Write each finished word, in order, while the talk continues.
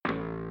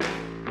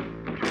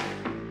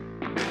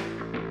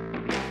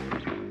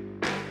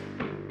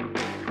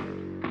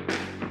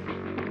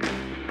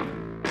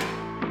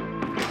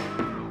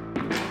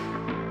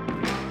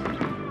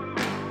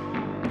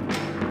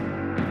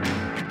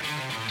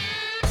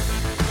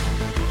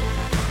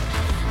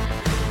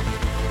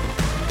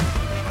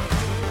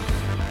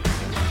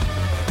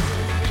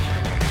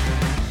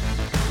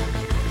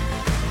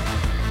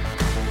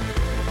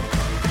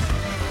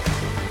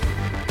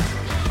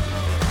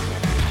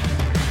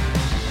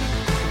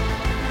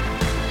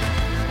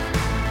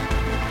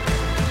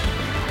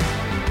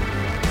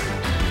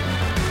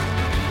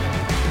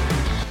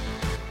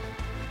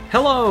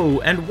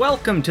Hello, and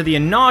welcome to the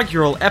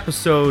inaugural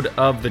episode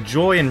of the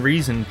Joy and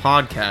Reason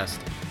podcast.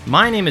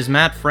 My name is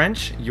Matt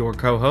French, your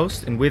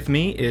co-host, and with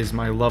me is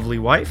my lovely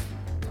wife,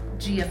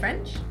 Gia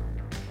French,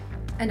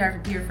 and our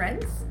dear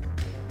friends,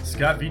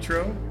 Scott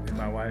Vitro, and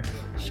my wife,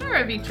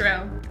 Shara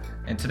Vitro.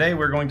 And today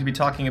we're going to be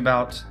talking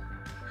about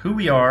who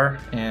we are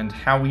and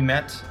how we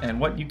met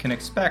and what you can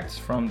expect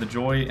from the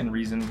Joy and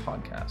Reason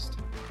podcast.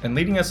 And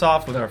leading us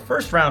off with our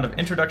first round of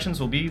introductions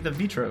will be the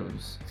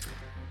Vitros.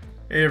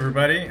 Hey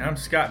everybody, I'm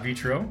Scott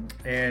Vitro,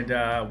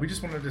 and we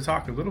just wanted to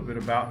talk a little bit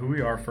about who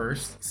we are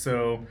first.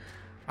 So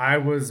I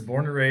was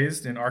born and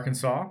raised in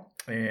Arkansas,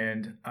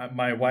 and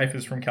my wife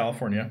is from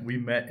California. We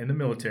met in the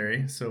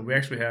military, so we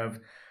actually have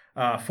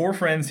 4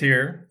 friends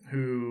here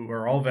who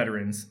are all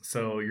veterans,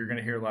 so you're going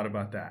to hear a lot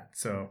about that.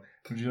 So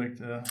would you like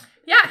to...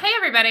 Yeah, hey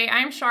everybody,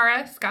 I'm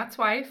Shara, Scott's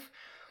wife.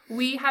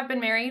 We have been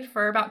married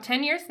for about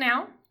 10 years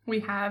now. We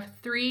have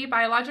 3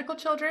 biological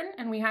children,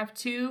 and we have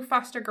 2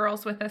 foster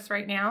girls with us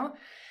right now.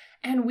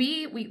 And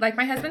we, like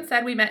my husband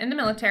said, we met in the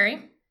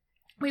military.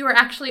 We were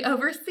actually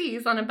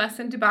overseas on a bus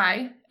in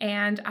Dubai,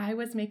 and I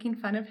was making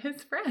fun of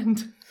his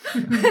friend.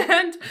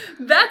 And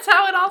that's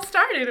how it all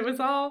started. It was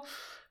all,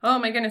 oh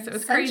my goodness, it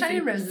was Sunshine crazy.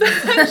 and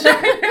Roses.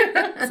 Sunshine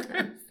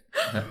and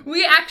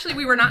roses.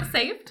 We were not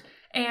saved,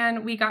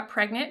 and we got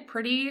pregnant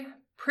pretty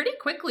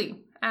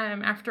quickly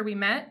after we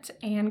met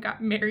and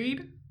got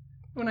married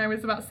when I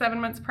was about 7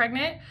 months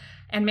pregnant.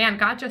 And man,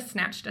 God just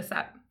snatched us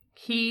up.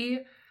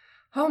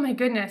 Oh my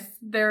goodness,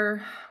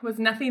 there was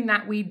nothing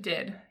that we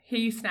did.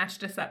 He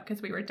snatched us up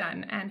because we were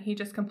done, and he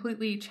just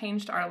completely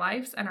changed our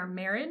lives and our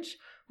marriage.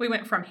 We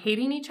went from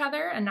hating each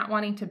other and not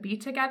wanting to be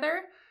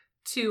together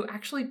to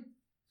actually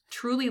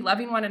truly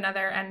loving one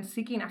another and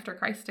seeking after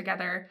Christ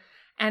together.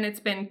 And it's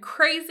been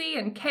crazy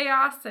and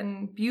chaos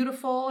and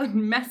beautiful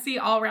and messy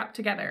all wrapped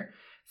together.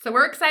 So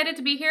we're excited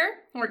to be here.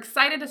 We're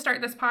excited to start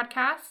this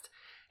podcast,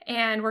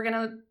 and we're going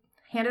to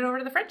hand it over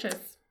to the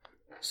Frenches.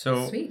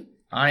 So Sweet.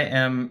 I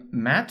am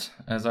Matt,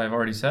 as I've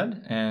already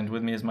said, and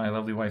with me is my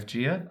lovely wife,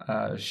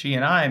 Gia. She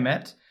and I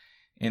met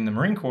in the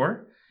Marine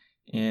Corps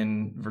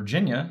in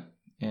Virginia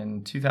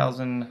in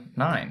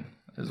 2009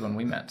 is when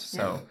we met.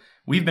 So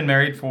we've been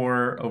married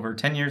for over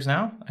 10 years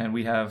now, and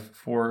we have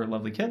 4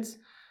 lovely kids.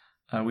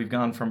 We've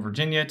gone from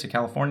Virginia to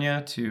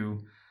California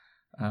to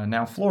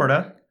now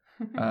Florida.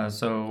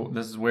 So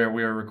this is where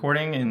we are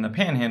recording in the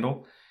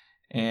Panhandle,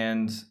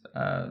 and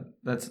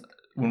that's...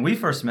 When we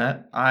first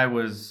met, I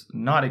was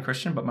not a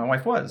Christian, but my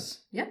wife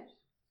was. Yep.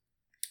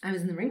 I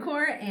was in the Marine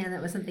Corps, and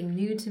that was something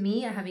new to me,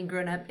 having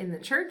grown up in the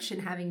church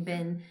and having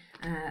been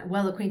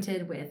well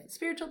acquainted with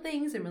spiritual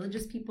things and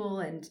religious people,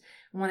 and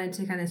wanted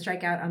to kind of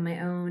strike out on my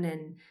own.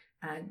 And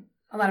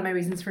a lot of my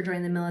reasons for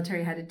joining the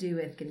military had to do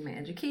with getting my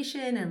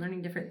education and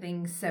learning different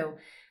things. So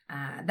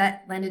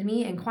that landed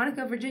me in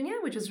Quantico, Virginia,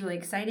 which was really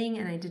exciting,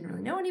 and I didn't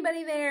really know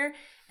anybody there.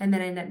 And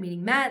then I ended up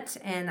meeting Matt,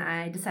 and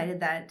I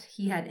decided that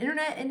he had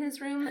internet in his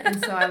room, and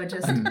so I would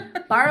just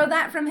borrow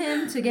that from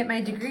him to get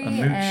my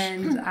degree,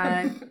 and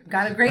I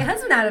got a great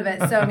husband out of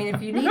it. So, I mean, if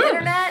you need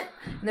internet,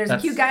 and there's a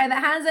cute guy that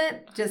has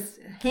it, just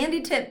handy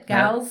tip,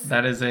 gals.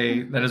 That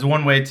is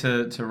one way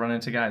to run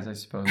into guys, I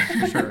suppose,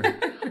 for sure.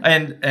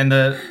 And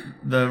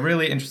the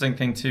really interesting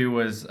thing, too,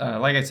 was,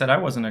 like I said, I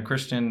wasn't a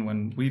Christian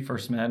when we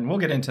first met, and we'll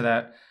get into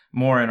that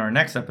more in our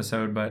next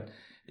episode, but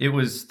it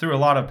was through a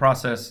lot of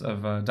process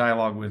of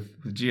dialogue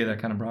with Gia that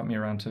kind of brought me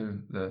around to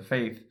the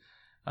faith.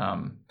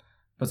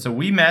 But so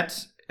we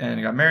met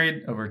and got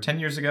married over 10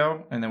 years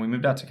ago, and then we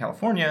moved out to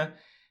California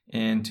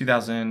in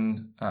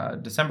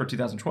December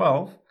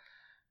 2012,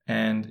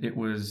 and it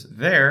was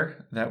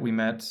there that we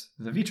met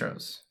the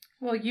Vitros.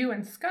 Well, you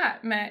and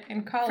Scott met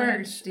in college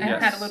First, and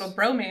yes. had a little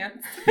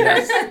bromance.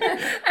 Yes.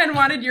 And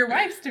wanted your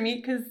wives to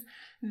meet because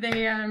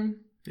they...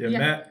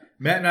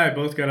 Matt and I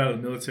both got out of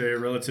the military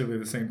relatively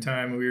at the same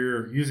time. We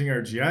were using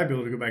our GI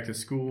Bill to go back to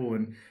school,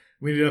 and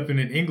we ended up in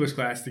an English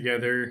class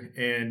together,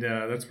 and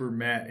that's where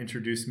Matt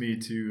introduced me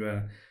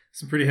to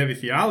some pretty heavy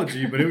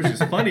theology. But it was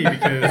just funny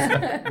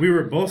because we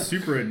were both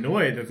super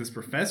annoyed that this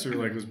professor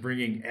was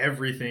bringing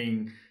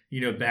everything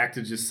back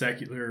to just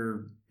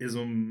secularism,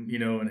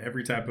 and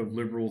every type of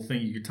liberal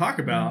thing you could talk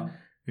about. Mm-hmm.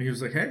 And he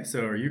was like, "Hey,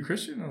 so are you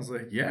Christian?" I was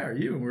like, "Yeah, are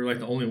you?" And we were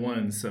the only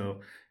ones.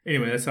 So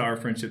anyway, that's how our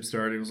friendship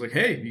started. It was like,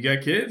 "Hey, you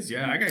got kids?"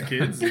 "Yeah, I got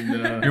kids."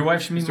 And, your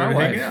wife should meet my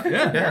wife.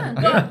 Yeah.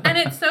 Well, and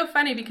it's so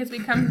funny because we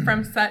come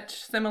from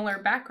such similar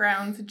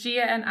backgrounds.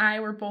 Gia and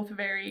I were both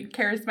very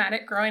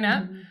charismatic growing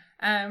up.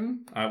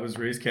 I was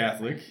raised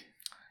Catholic.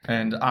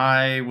 And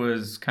I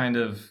was kind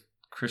of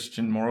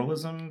Christian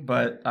moralism,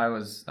 but I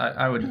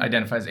would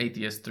identify as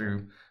atheist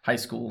through high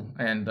school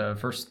and the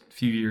first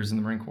few years in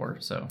the Marine Corps.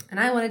 So, and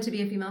I wanted to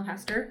be a female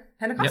pastor,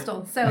 Pentecostal.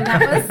 Yep. So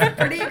that was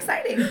pretty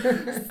exciting.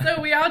 So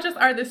we all just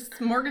are this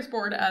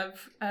smorgasbord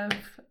of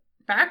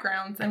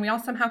backgrounds, and we all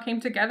somehow came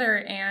together,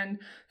 and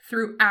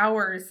through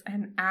hours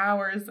and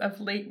hours of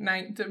late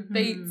night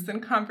debates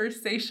and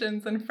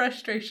conversations and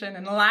frustration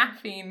and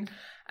laughing,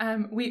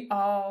 we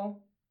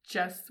all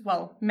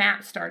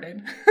Matt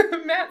started.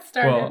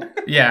 Well,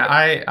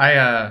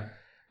 yeah,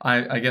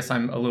 I guess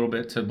I'm a little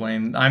bit to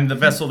blame. I'm the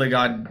vessel that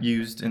God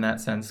used in that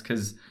sense,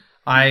 because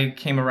I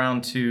came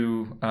around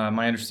to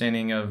my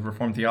understanding of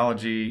Reformed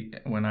theology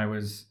when I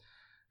was,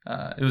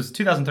 it was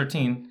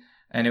 2013,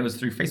 and it was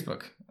through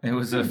Facebook. It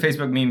was a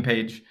Facebook meme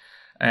page,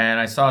 and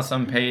I saw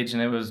some page,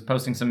 and it was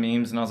posting some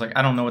memes, and I was like,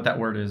 I don't know what that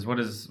word is. What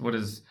is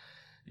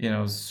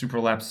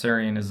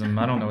supralapsarianism?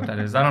 I don't know what that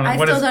is. I don't know. I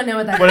What still is, don't know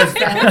what that what is. is-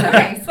 So it's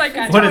okay. It's like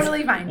It's what is-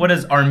 totally fine. What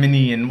is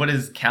Arminian? What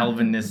is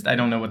Calvinist? I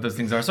don't know what those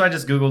things are. So I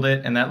just Googled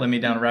it, and that led me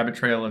down a rabbit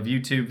trail of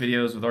YouTube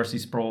videos with R.C.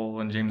 Sproul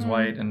and James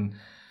White and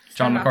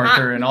John Talking about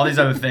MacArthur that. and all these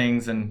other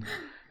things. And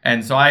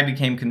so I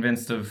became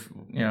convinced of,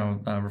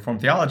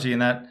 Reformed theology,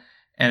 and that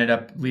ended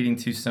up leading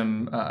to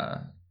some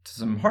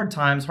hard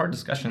times, hard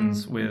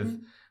discussions with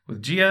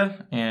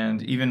Gia,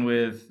 and even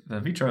with the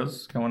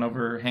Vitros, going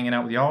over, hanging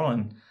out with y'all.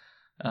 And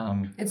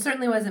It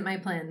certainly wasn't my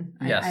plan.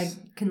 Yes. I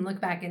can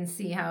look back and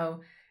see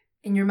how,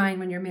 in your mind,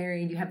 when you're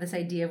married, you have this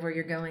idea of where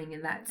you're going,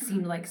 and that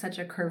seemed like such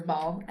a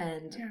curveball,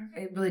 and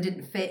it really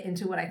didn't fit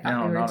into what I thought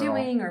No, we were not at all.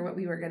 doing or what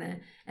we were going to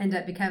end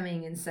up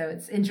becoming. And so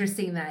it's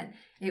interesting that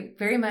it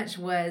very much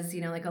was,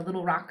 like a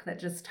little rock that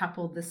just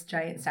toppled this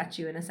giant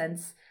statue, in a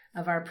sense,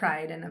 of our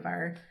pride and of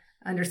our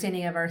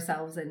understanding of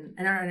ourselves and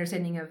our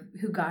understanding of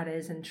who God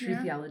is and true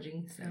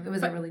theology. So it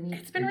was a really neat.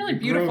 It's been really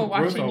beautiful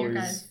Growth watching you always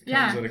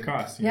guys. comes at a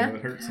cost. You Yeah. know,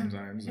 it hurts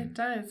sometimes. It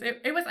does.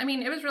 It was,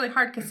 it was really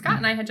hard because Scott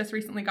and I had just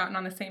recently gotten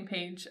on the same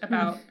page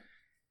about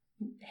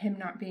him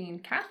not being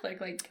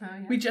Catholic. Like,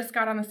 we just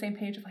got on the same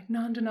page of like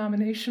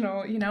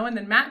non-denominational, and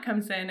then Matt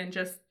comes in and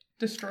just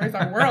destroys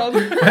our world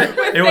with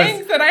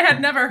things that I had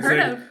never heard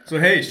of. So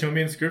hey, show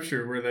me in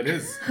scripture where that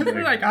is.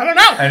 We're like, I don't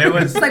know. and it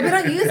was It's like we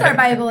don't use our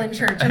Bible in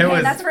church.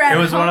 Okay, that's for at it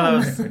was home.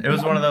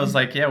 one of those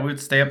like, yeah, we'd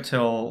stay up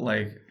till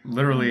like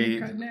literally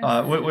Oh my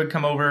goodness. would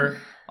come over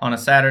on a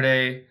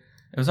Saturday.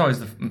 It was always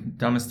the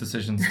dumbest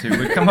decisions too.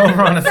 We'd come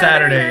over on a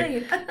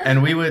Saturday night.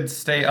 and we would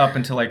stay up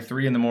until like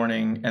 3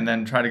 a.m. and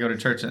then try to go to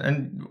church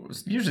and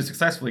usually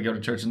successfully go to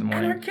church in the And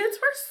our morning. kids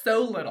were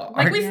so little.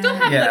 Like, we still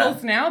have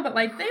littles now, but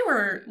like they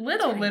were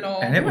little.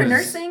 And it were was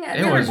nursing at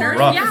it was dinner.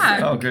 rough.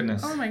 Yeah. Oh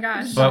goodness. Oh my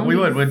gosh. But we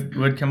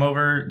would come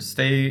over,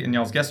 stay in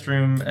y'all's guest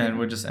room, and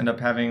would just end up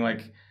having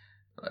like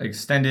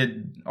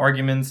extended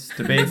arguments,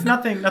 debates.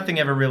 nothing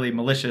ever really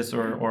malicious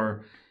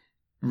or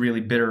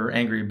really bitter or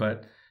angry.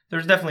 But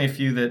there's definitely a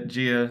few that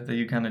Gia that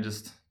you kind of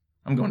just,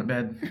 I'm going to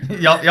bed.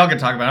 y'all can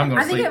talk about it. I'm going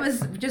to I think sleep. it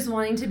was just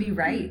wanting to be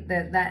right.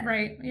 That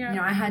Right.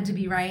 Yeah. I had to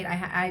be right.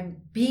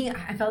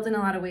 I felt in a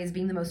lot of ways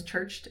being the most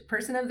churched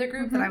person of the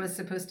group, that I was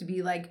supposed to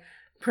be like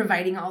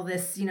providing all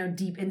this,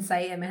 deep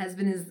insight. And my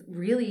husband is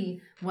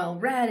really well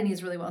read, and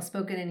he's really well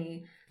spoken, and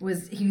he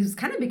was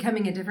kind of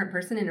becoming a different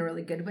person in a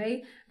really good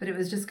way. But it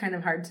was just kind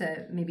of hard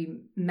to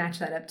maybe match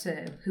that up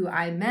to who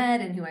I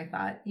met and who I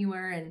thought you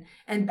were.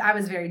 And I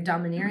was very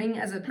domineering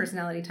as a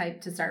personality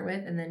type to start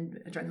with, and then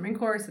I joined the Marine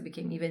Corps, so it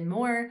became even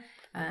more.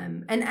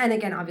 And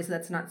again, obviously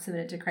that's not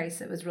submitted to Christ.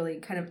 It was really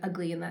kind of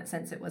ugly in that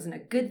sense. It wasn't a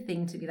good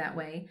thing to be that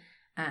way.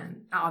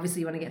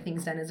 Obviously you want to get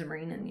things done as a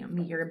Marine and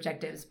meet your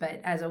objectives, but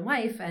as a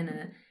wife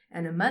and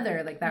a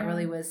mother, like that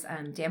really was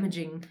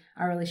damaging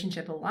our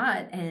relationship a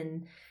lot.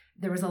 And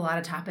there was a lot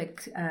of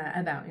topics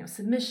about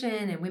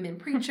submission and women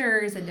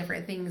preachers and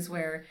different things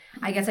where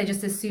I guess I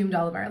just assumed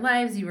all of our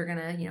lives you were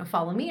gonna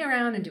follow me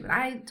around and do what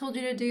I told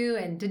you to do,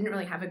 and didn't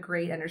really have a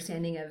great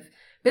understanding of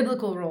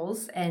biblical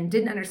roles, and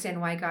didn't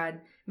understand why God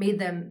made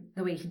them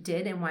the way he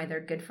did and why they're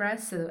good for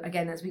us. So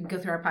again, as we go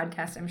through our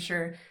podcast, I'm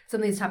sure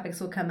some of these topics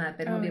will come up,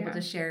 and we'll be able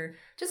to share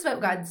just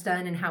what God's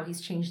done and how he's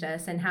changed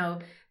us, and how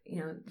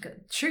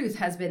truth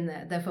has been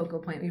the focal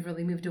point. We've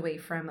really moved away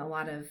from a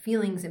lot of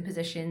feelings and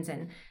positions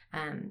and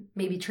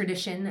maybe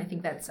tradition. I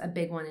think that's a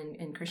big one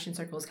in Christian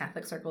circles,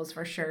 Catholic circles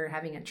for sure,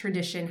 having a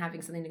tradition,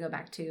 having something to go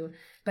back to.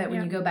 But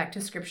when you go back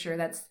to scripture,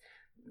 that's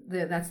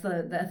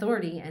the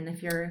authority. And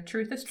if you're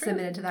truth is truth.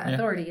 submitted to that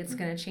authority, it's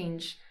going to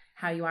change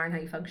how you are and how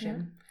you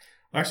function.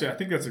 Actually, I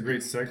think that's a great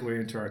segue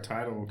into our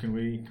title. Can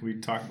we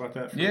talk about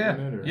that for a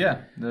minute? Or?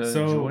 Yeah. The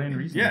joy and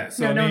reason. Yeah.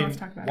 So no I mean, one wants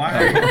to talk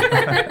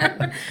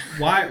about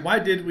it. why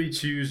did we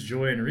choose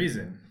joy and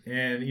reason?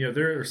 And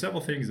there are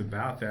several things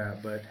about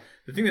that, but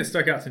the thing that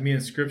stuck out to me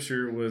in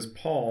Scripture was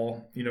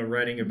Paul,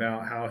 writing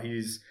about how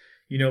he's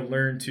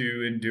learned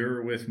to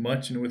endure with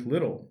much and with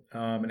little,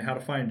 and how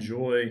to find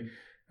joy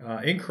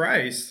in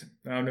Christ,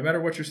 no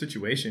matter what your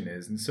situation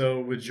is. And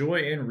so with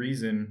joy and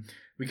reason,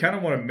 we kind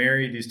of want to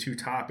marry these two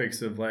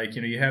topics of like,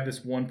 you have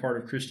this one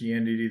part of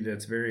Christianity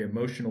that's very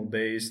emotional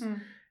based.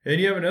 And then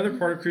you have another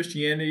part of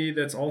Christianity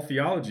that's all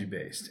theology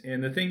based.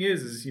 And the thing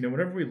is,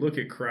 whenever we look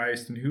at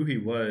Christ and who he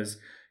was,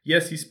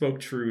 yes, he spoke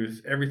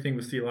truth. Everything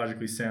was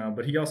theologically sound,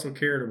 but he also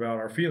cared about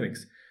our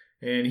feelings.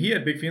 And he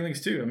had big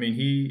feelings too. I mean,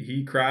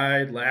 he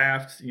cried,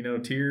 laughed,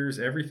 tears,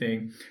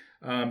 everything.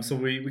 So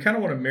we kind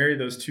of want to marry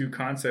those two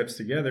concepts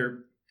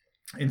together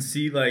and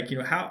see like,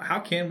 how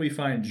can we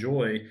find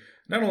joy,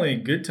 not only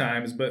in good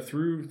times, but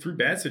through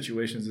bad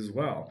situations as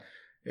well.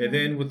 And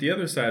then with the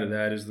other side of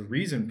that is the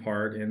reason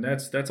part, and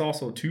that's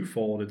also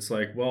twofold. It's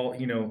like, well,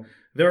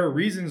 there are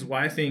reasons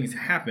why things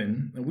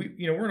happen, and we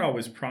weren't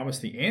always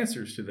promised the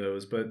answers to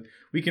those, but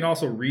we can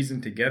also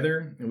reason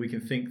together, and we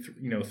can think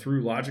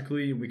through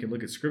logically, and we can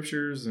look at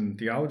scriptures and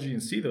theology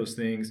and see those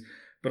things.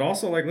 But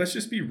also, like, let's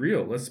just be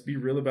real. Let's be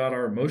real about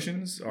our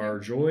emotions, our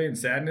joy and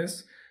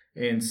sadness,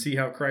 and see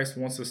how Christ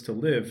wants us to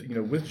live,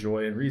 with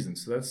joy and reason.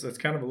 So that's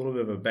kind of a little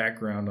bit of a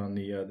background on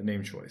the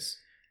name choice.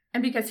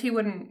 And because he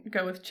wouldn't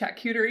go with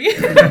charcuterie.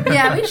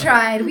 Yeah, we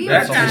tried. We were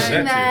That's also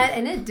trying that that,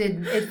 and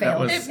it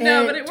failed.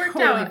 But it worked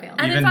totally out. Failed.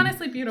 And Even- it's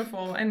honestly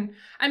beautiful. And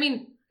I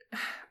mean,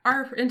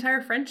 our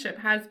entire friendship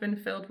has been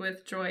filled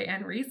with joy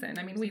and reason.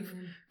 I mean, we've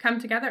come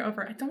together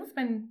over, it's almost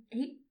been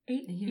eight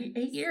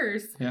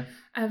years Yeah.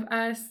 of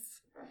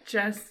us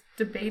just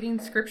debating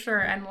scripture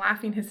and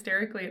laughing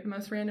hysterically at the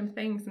most random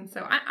things. And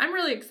so I'm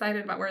really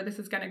excited about where this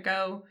is going to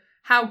go,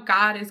 how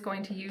God is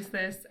going to use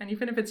this, and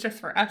even if it's just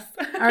for us.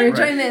 Our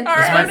enjoyment. Our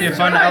This might be a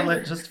fun Right.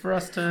 outlet just for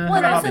us to Well, have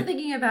and a also hobby.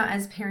 thinking about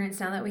as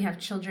parents, now that we have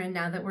children,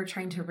 now that we're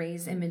trying to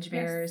raise image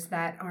bearers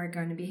that are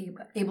going to be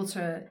able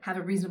to have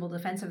a reasonable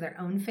defense of their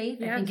own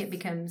faith, I think Yes. it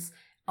becomes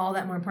all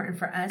that more important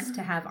for us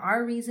to have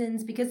our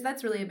reasons, because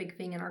that's really a big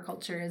thing in our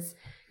culture is,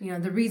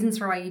 the reasons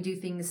for why you do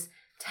things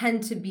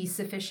tend to be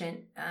sufficient.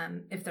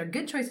 If they're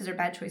good choices or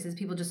bad choices,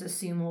 people just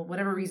assume, well,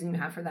 whatever reason you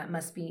have for that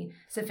must be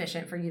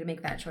sufficient for you to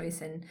make that choice.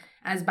 And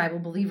as Bible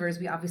believers,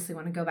 we obviously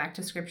want to go back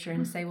to scripture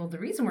and say, well, the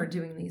reason we're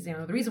doing these,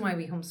 the reason why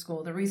we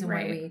homeschool, the reason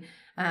why we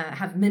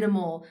have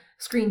minimal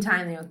screen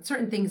time,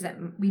 certain things that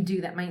we do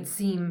that might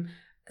seem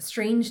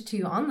strange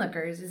to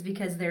onlookers is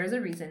because there is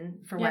a reason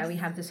for why we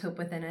have this hope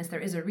within us. There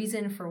is a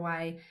reason for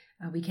why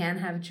we can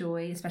have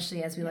joy,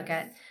 especially as we look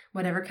at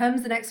whatever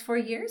comes the next 4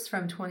 years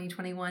from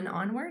 2021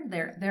 onward.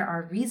 There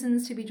are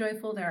reasons to be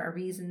joyful. There are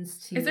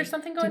reasons to... Is there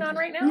something going on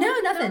right now? No,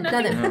 nothing.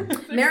 No.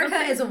 America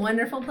is a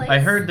wonderful place. I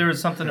heard there was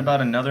something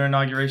about another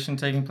inauguration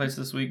taking place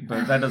this week,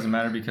 but that doesn't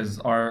matter because this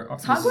is our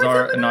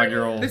open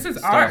inaugural This is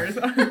stuff. ours.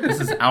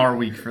 This is our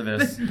week for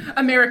this.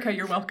 America,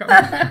 you're welcome.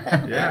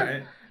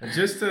 Yeah, and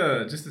just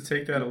to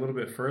take that a little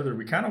bit further,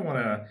 we kind of want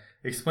to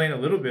explain a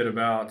little bit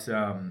about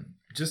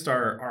just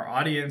our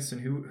audience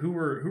and who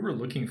we're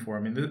looking for. I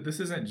mean, this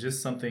isn't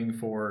just something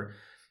for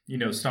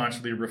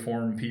staunchly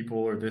reformed people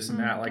or this and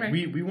that. Like right.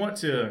 we want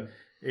to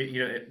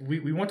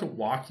we want to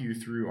walk you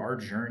through our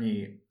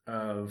journey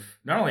of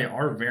not only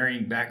our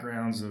varying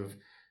backgrounds of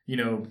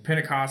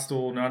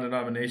Pentecostal,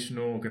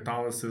 non-denominational,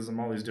 Catholicism,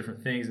 all these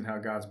different things, and how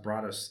God's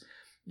brought us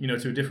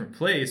to a different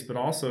place, but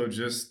also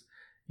just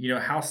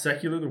how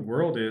secular the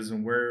world is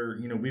and where,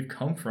 we've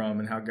come from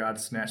and how God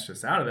snatched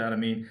us out of that. I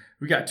mean,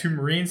 we got 2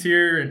 Marines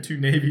here and 2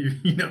 Navy,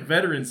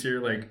 veterans here.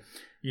 Like,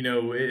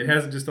 it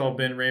hasn't just all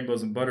been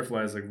rainbows and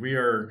butterflies. Like, we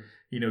are,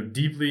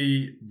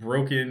 deeply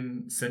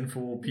broken,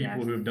 sinful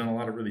people who have done a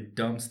lot of really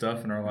dumb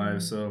stuff in our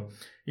lives. So,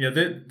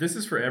 this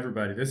is for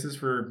everybody. This is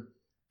for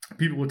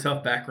people with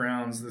tough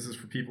backgrounds. This is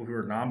for people who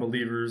are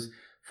non-believers,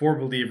 for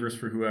believers,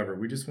 for whoever.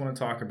 We just want to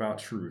talk about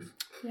truth.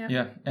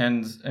 Yeah,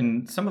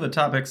 and some of the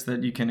topics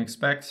that you can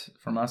expect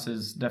from us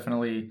is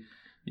definitely,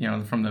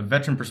 from the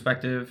veteran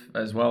perspective,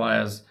 as well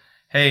as,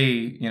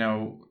 hey,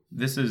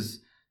 this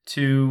is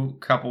 2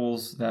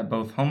 couples that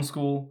both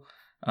homeschool.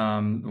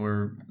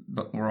 We're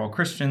all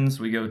Christians.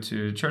 We go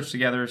to church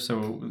together,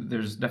 so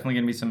there's definitely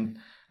going to be some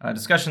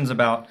discussions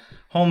about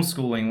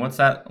homeschooling.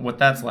 What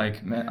that's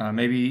like.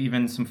 Maybe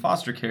even some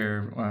foster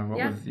care.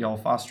 With y'all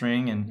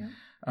fostering and.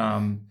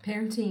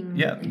 Parenting.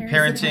 Yeah,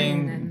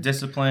 parenting,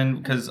 discipline,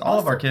 because all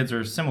of our kids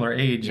are similar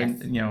age,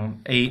 and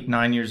 8,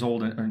 9 years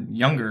old or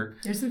younger.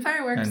 There's some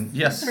fireworks. And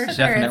yes, for sure.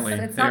 definitely.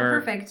 It's not There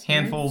are perfect.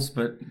 handfuls,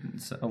 but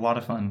it's a lot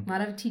of fun. A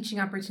lot of teaching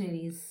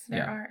opportunities.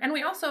 There are. And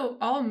we also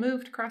all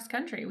moved cross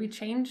country. We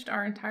changed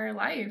our entire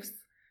lives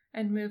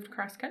and moved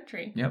cross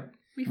country. Yep.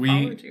 We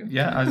followed you.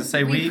 Yeah, I was going to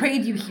say we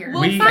prayed you here.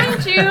 We'll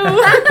find you.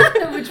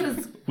 Which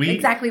was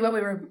exactly what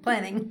we were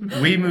planning.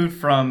 We moved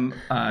from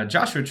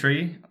Joshua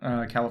Tree,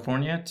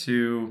 California,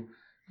 to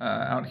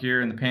out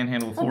here in the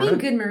Panhandle of Florida. Well,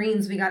 being good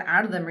Marines, we got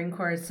out of the Marine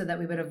Corps so that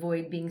we would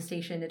avoid being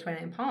stationed at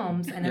 29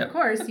 Palms. And of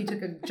course, you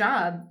took a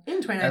job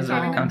in 29 As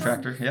Palms. a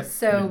contractor, yep.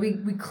 So we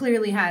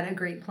clearly had a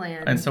great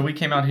plan. And so we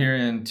came out here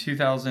in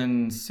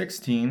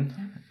 2016,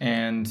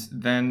 and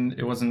then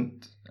it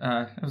wasn't,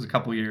 it was a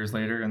couple years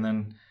later, and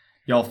then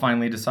y'all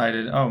finally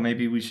decided, oh,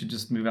 maybe we should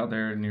just move out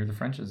there near the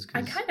Frenches.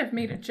 I kind of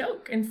made a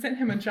joke and sent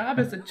him a job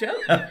as a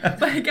joke.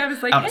 Like, I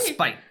was like, out of hey,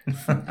 spite.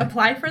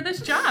 apply for this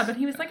job. And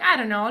he was like, I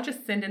don't know, I'll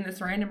just send in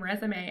this random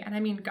resume. And I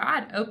mean,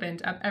 God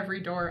opened up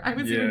every door. I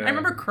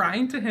remember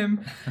crying to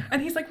him.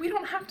 And he's like, we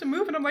don't have to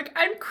move. And I'm like,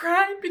 I'm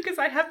crying because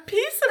I have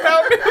peace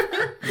about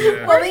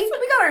moving. Well,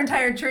 we got our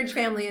entire church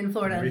family in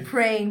Florida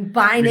praying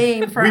by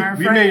name for our friends.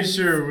 We made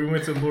sure we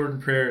went to the Lord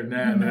in prayer and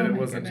that it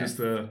wasn't just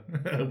a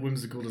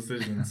whimsical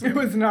decision. So. It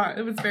was not. Yeah,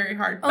 it was very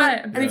hard. Oh,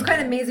 But and it's quite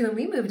amazing when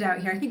we moved out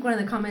here. I think one of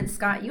the comments,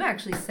 Scott, you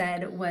actually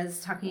said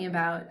was talking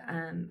about,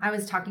 I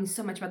was talking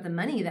so much about the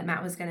money that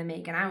Matt was going to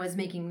make. And I was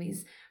making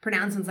these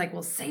pronouncements like,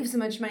 we'll save so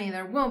much money.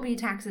 There won't be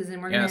taxes.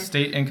 And we're going to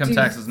state income do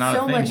tax is not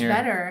so a thing much here.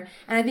 better.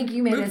 And I think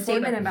you made Move a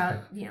statement forward.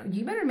 about,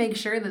 you better make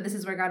sure that this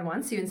is where God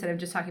wants you instead of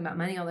just talking about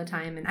money all the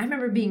time. And I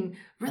remember being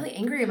really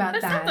angry about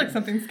that that. sounds like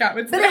something Scott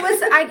would say. But it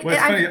was, Well,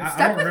 it's funny. it I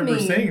stuck don't with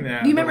remember me. saying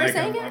that. Do you but, remember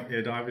like, saying it?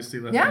 It obviously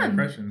left Yeah. an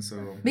impression.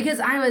 So Because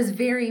I was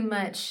very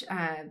much,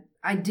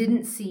 I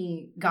didn't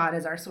see God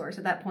as our source.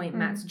 At that point,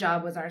 Matt's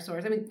job was our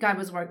source. I mean, God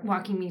was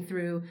walking me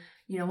through,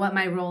 what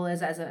my role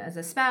is as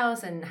a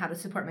spouse and how to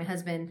support my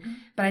husband.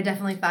 But I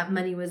definitely thought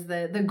money was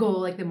the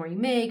goal. Like the more you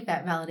make,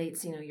 that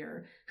validates,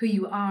 your who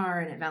you are,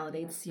 and it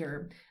validates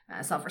your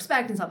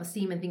self-respect and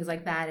self-esteem and things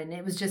like that. And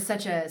it was just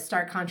such a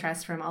stark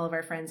contrast from all of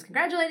our friends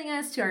congratulating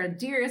us to our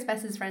dearest,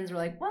 bestest friends were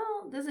like, well,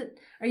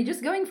 are you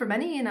just going for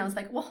money? And I was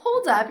like, well,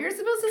 hold up. You're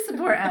supposed to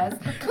support us.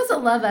 You're supposed to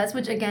love us,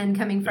 which again,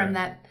 coming from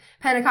that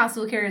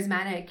Pentecostal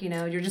charismatic,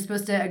 you're just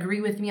supposed to agree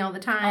with me all the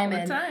time.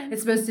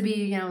 It's supposed to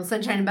be,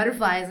 sunshine and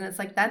butterflies. And it's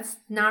like, that's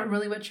not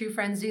really what true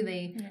friends do.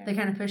 They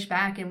kind of push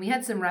back. And we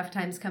had some rough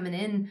times coming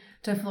in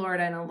to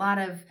Florida and a lot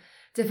of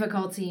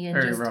difficulty and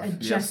Very just rough,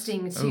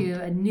 adjusting yes. to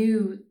a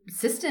new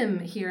system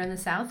here in the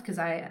South, because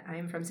I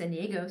am from San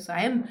Diego, so I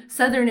am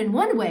Southern in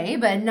one way,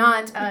 but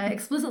not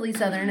explicitly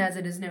Southern as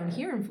it is known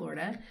here in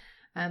Florida.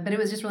 But it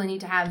was just really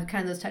neat to have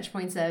kind of those touch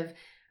points of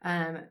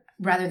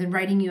rather than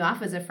writing you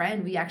off as a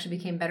friend, we actually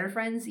became better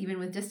friends even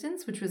with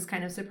distance, which was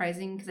kind of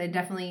surprising because I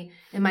definitely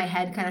in my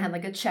head kind of had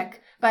like a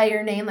check by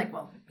your name, like,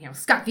 well,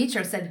 Scott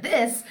Vitro said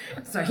this,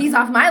 so he's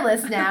off my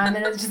list now. And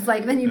then it's just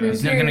like, then you move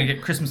He's here. not going to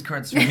get Christmas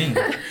cards from me.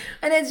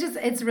 And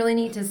it's really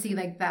neat to see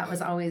like that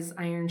was always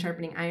iron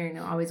sharpening iron,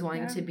 always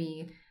wanting to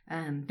be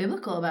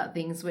biblical about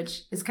things,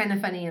 which is kind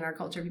of funny in our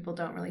culture. People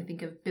don't really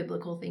think of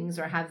biblical things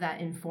or have that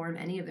inform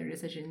any of their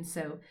decisions.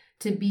 So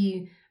to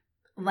be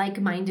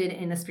like-minded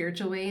in a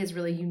spiritual way is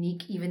really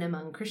unique even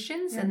among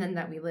Christians. And then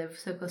that we live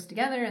so close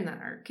together and that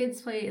our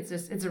kids play, it's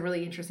a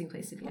really interesting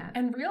place to be at.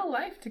 And real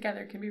life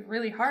together can be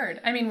really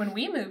hard. I mean, when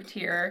we moved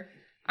here,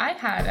 I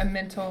had a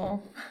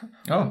mental...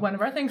 Oh. One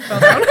of our things fell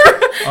down.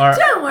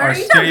 Don't worry, our don't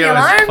be studio is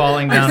alarmed.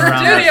 falling down Our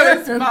around studio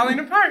us. is falling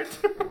apart.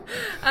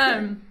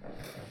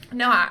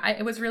 No,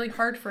 it was really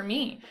hard for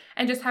me.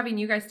 And just having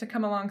you guys to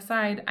come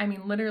alongside, I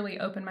mean, literally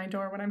open my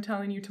door when I'm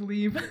telling you to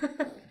leave.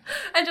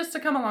 And just to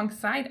come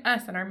alongside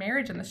us and our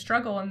marriage and the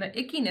struggle and the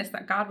ickiness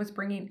that God was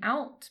bringing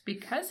out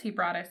because he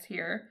brought us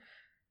here.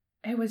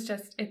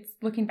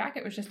 Looking back,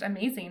 it was just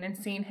amazing and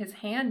seeing his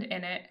hand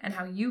in it and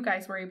how you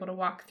guys were able to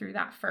walk through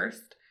that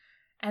first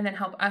and then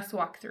help us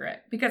walk through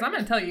it. Because I'm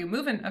going to tell you,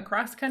 moving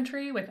across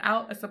country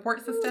without a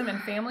support system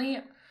and family...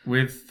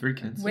 With 3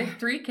 kids. With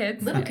 3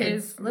 kids. Little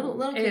kids.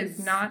 Little kids.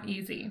 Is not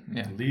easy.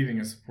 Yeah. Leaving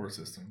a support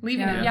system.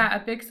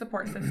 A big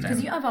support system.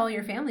 Because you have all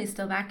your family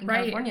still back in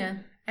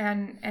California.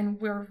 And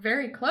we're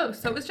very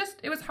close. So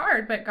it was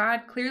hard, but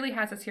God clearly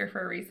has us here for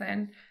a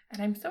reason.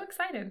 And I'm so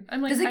excited.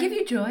 I'm like, does it give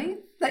you joy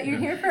that you're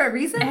here for a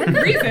reason? And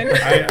reason.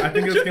 I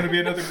think it's going to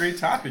be another great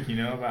topic,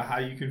 about how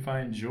you can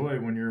find joy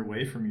when you're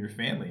away from your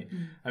family.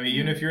 I mean,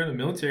 even if you're in the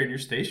military and you're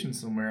stationed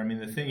somewhere, I mean,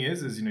 the thing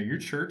is your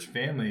church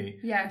family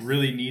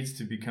really needs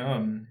to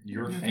become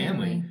your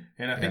family.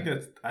 And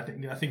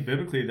I think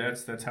biblically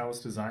that's how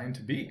it's designed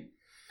to be.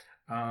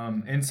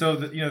 And so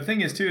the thing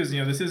is too is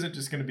this isn't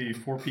just going to be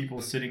 4 people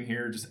sitting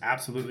here just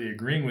absolutely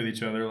agreeing with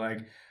each other.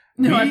 Like,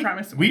 no, I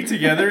promise. We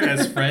together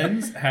as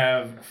friends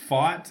have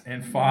fought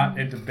and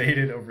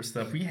debated over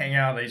stuff. We hang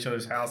out at each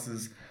other's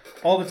houses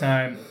all the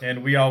time,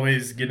 and we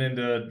always get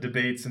into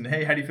debates and,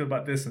 hey, how do you feel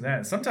about this and that?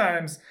 And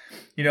sometimes,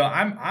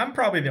 I'm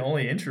probably the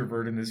only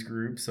introvert in this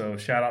group, so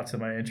shout out to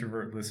my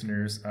introvert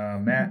listeners.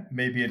 Matt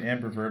may be an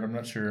ambivert, I'm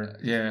not sure.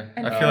 Yeah,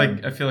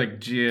 I feel like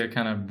Gia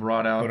kind of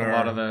brought out a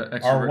lot of the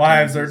extrovert our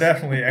wives tendencies. are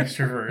definitely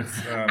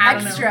extroverts.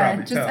 Extra.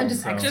 I'm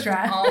just so.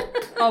 extra.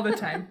 all the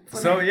time.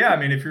 So yeah, I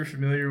mean, if you're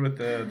familiar with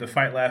the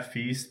Fight Laugh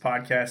Feast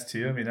podcast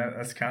too, I mean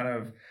that's kind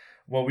of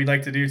what we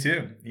like to do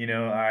too.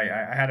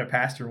 I had a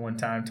pastor one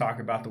time talk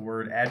about the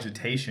word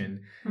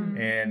agitation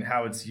and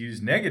how it's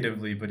used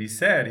negatively, but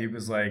he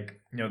was like,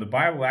 the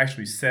Bible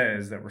actually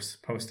says that we're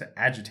supposed to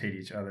agitate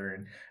each other,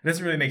 and it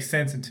doesn't really make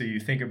sense until you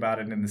think about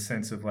it in the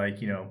sense of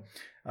like,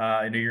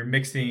 you're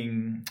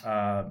mixing,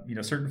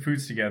 certain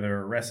foods together,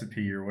 or a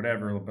recipe or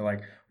whatever. But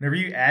like whenever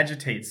you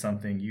agitate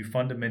something, you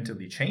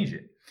fundamentally change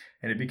it,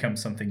 and it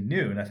becomes something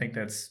new. And I think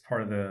that's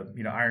part of the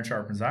iron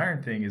sharpens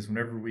iron thing is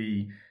whenever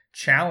we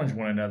challenge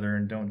one another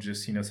and don't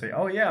just say,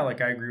 oh yeah, like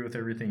I agree with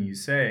everything you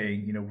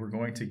say. We're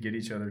going to get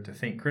each other to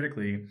think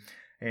critically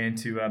and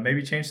to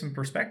maybe change some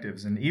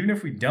perspectives. And even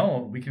if we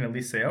don't, we can at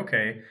least say,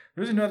 okay,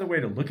 there's another way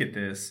to look at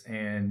this,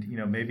 and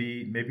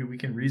maybe we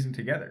can reason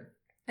together.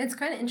 It's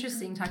kind of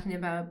interesting talking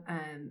about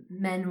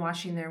men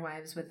washing their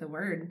wives with the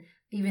word.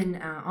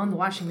 Even on the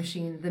washing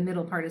machine, the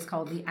middle part is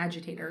called the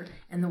agitator.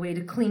 And the way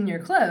to clean your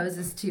clothes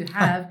is to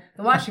have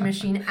the washing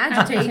machine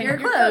agitate your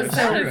clothes.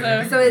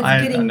 So it's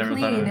getting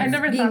clean. I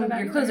never thought of that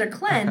Your clothes are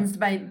cleansed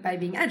by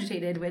being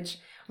agitated, which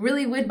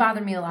really would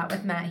bother me a lot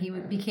with Matt. He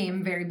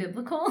became very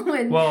biblical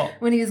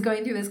when he was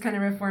going through this kind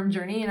of reform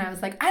journey, and I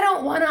was like, I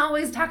don't want to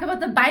always talk about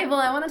the Bible.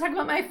 I want to talk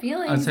about my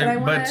feelings.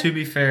 But to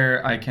be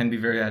fair, I can be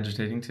very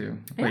agitating too,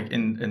 like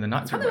in the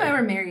not. That's probably why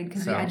we're married,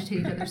 because we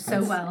agitate each other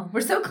so well.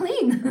 We're so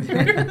clean.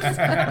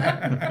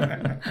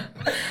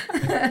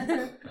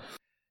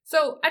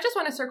 So I just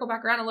want to circle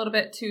back around a little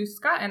bit to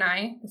Scott and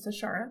I. This is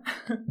Shara.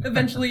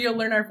 Eventually you'll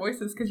learn our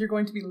voices because you're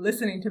going to be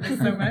listening to this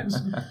so much.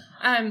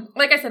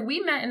 Like I said,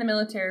 we met in the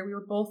military. We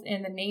were both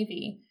in the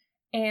Navy.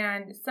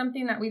 And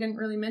something that we didn't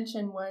really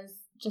mention was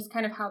just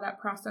kind of how that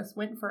process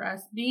went for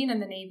us being in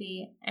the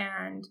Navy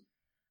and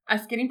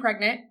us getting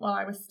pregnant while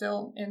I was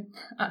still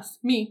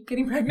me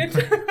getting pregnant.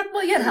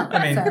 Well, you had help.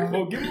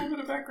 Well, give me a little bit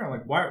of background.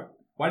 Like,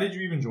 why did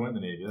you even join the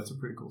Navy? That's a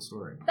pretty cool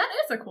story. That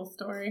is a cool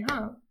story,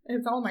 huh?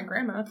 It's all my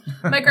grandma.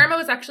 My grandma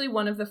was actually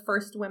one of the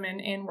first women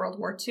in World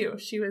War II.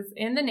 She was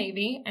in the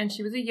Navy, and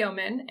she was a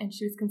yeoman, and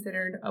she was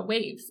considered a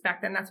WAVES.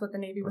 Back then, that's what the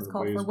Navy was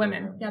called for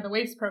women. Program. Yeah, the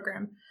WAVES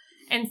program.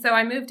 And so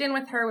I moved in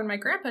with her when my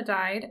grandpa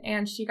died,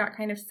 and she got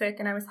kind of sick,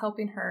 and I was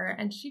helping her,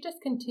 and she just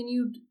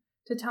continued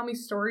to tell me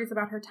stories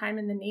about her time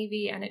in the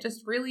Navy, and it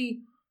just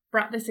really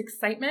brought this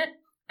excitement.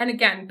 And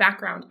again,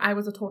 background, I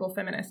was a total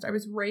feminist. I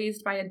was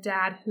raised by a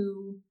dad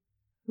who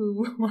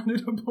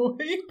wanted a boy.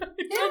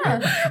 Yeah.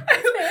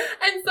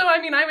 And so, I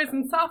mean, I was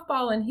in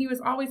softball, and he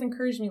was always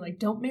encouraging me, like,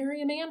 don't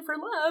marry a man for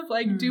love.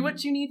 Like, do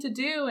what you need to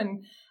do.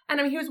 And I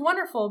mean, he was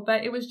wonderful,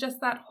 but it was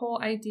just that whole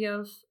idea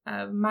of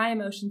my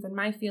emotions and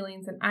my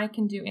feelings, and I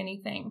can do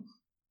anything.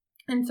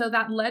 And so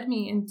that led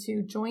me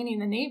into joining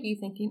the Navy,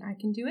 thinking I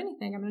can do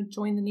anything. I'm going to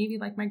join the Navy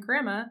like my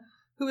grandma,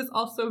 who was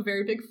also a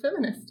very big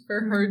feminist for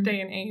her day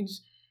and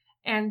age.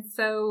 And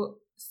so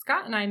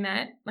Scott and I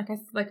met, like I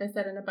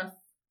said, on a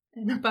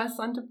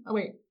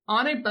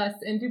bus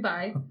in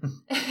Dubai,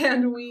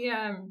 and we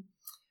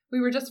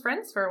were just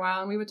friends for a while,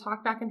 and we would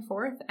talk back and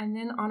forth, and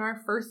then on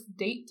our first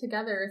date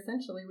together,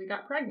 essentially, we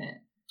got pregnant.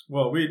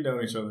 Well, we'd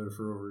known each other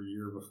for over a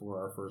year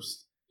before our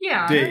first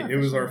date. It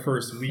was our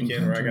first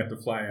weekend where I got to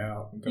fly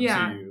out and come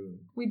see you.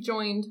 We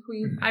joined.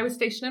 I was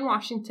stationed in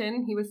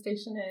Washington. He was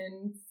stationed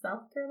in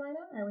South Carolina.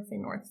 I would say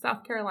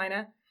South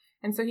Carolina.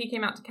 And so he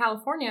came out to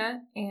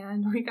California,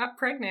 and we got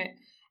pregnant.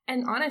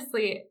 And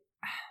honestly,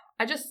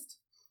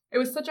 it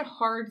was such a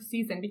hard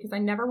season because I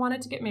never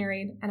wanted to get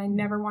married and I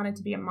never wanted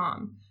to be a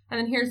mom. And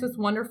then here's this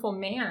wonderful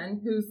man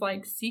who's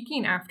like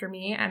seeking after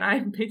me, and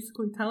I'm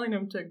basically telling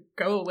him to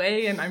go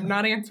away, and I'm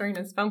not answering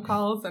his phone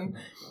calls. And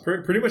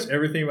pretty much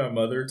everything my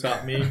mother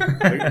taught me,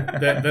 like,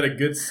 that a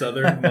good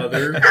Southern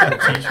mother can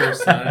teach her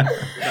son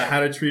about how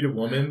to treat a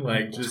woman,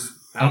 like, just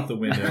out the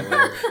window.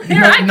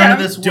 Like, none of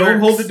this works. Don't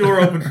hold the door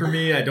open for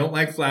me. I don't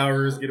like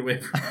flowers. Get away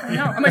from me.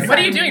 No, I'm like, what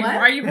are you doing? Why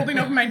are you holding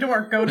open my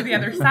door? Go to the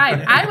other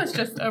side. I was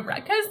just over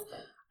it because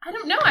I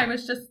don't know. I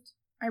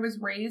was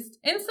raised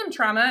in some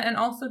trauma, and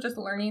also just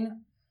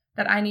learning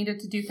that I needed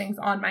to do things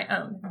on my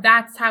own.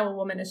 That's how a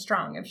woman is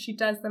strong. If she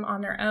does them on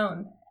their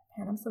own.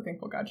 And I'm so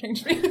thankful God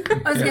changed me.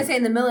 I was going to say,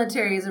 in the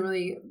military is a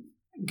really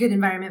good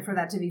environment for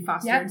that to be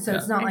fostered. Yep. So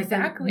it's not like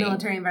the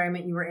military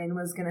environment you were in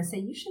was going to say,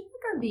 you should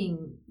work on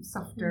being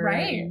softer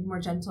and more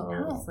gentle.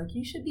 No. It's like,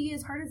 you should be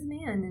as hard as a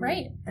man.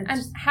 And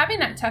having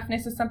that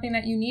toughness is something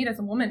that you need as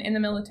a woman in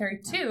the military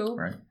too.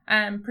 Right.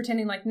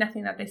 Pretending like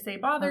nothing that they say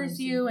bothers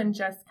you, and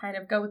just kind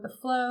of go with the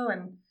flow.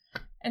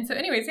 And so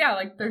anyways,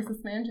 like there's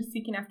this man just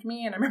seeking after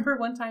me. And I remember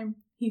one time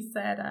he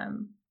said,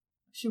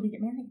 should we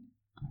get married?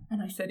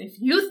 And I said, if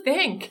you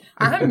think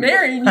I'm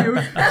marrying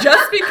you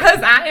just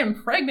because I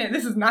am pregnant,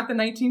 this is not the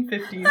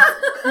 1950s.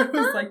 I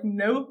was like,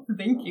 no,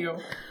 thank you.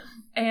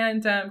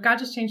 And God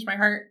just changed my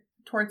heart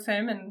towards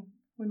him. And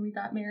when we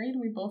got married,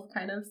 we both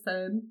kind of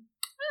said,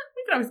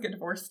 we could always get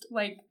divorced.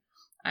 Like,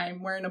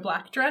 I'm wearing a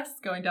black dress,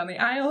 going down the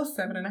aisle,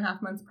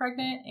 7.5 months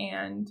pregnant.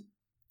 And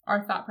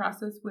our thought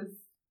process was,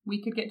 we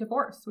could get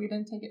divorced. We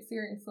didn't take it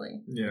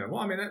seriously. Yeah,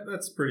 well, I mean,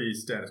 that's pretty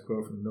status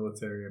quo from the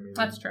military. I mean,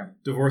 that's true.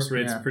 Divorce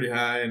rate's pretty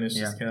high, and it's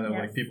just kind of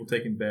like people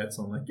taking bets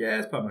on, like,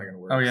 it's probably not going to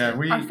work. Oh, yeah.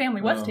 Our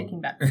family was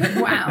taking bets.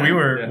 Wow. We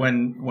were,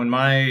 when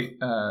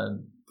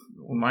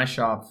my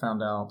shop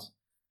found out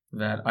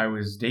that I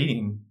was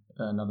dating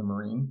another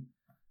Marine,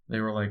 they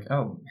were like,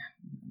 oh,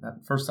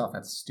 first off,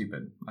 that's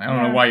stupid. I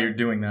don't know why you're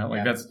doing that.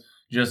 Like, that's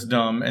just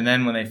dumb. And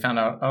then when they found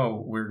out,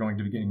 oh, we're going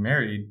to be getting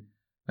married,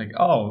 like,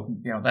 oh,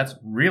 that's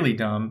really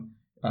dumb.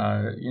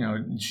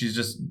 She's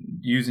just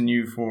using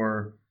you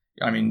for,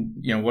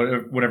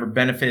 whatever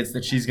benefits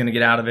that she's going to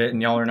get out of it,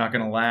 and y'all are not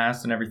going to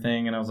last and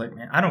everything. And I was like,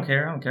 man, I don't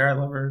care. I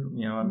love her.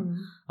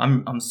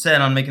 I'm set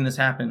on making this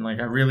happen. Like,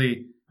 I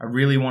really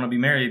want to be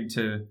married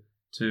to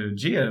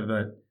Gia,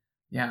 but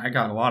I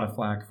got a lot of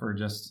flack for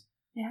just,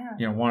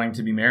 wanting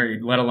to be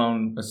married, let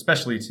alone,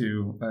 especially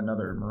to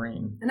another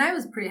Marine. And I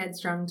was pretty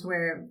headstrong to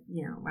where,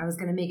 I was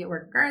going to make it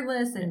work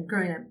regardless. And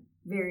growing up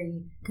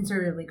very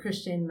conservatively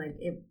Christian, like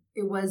it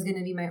was going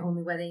to be my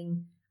only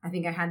wedding. I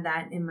think I had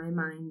that in my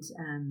mind.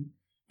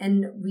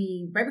 And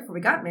right before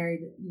we got married,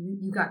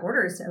 you got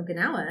orders to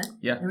Okinawa.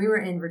 Yeah. And we were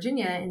in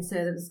Virginia. And so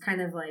it was kind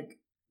of like,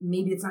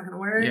 maybe it's not going to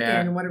work,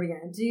 Yeah. and what are we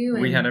going to do?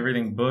 And We had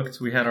everything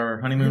booked. We had our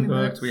honeymoon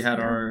booked. We had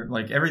Yeah. our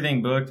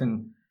everything booked,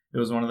 and it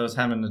was one of those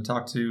having to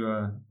talk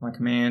to my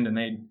command, and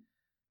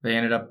they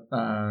ended up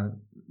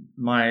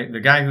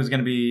the guy who was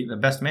going to be the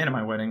best man at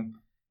my wedding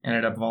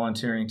ended up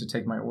volunteering to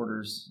take my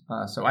orders,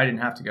 so I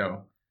didn't have to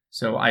go.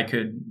 So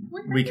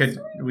we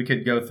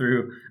could go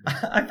through.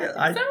 I feel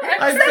like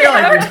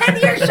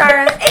 10 years,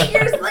 Shara, 8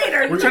 years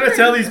later. We're trying to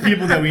tell these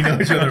people that we know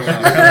each other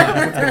well.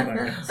 Come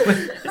on, what's going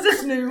on? Is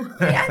this new?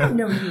 Yeah, I don't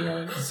know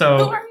you.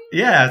 So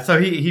yeah,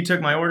 so he took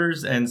my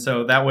orders, and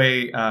so that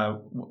way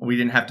we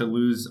didn't have to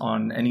lose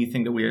on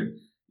anything that we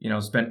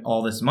had spent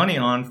all this money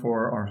on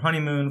for our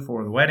honeymoon,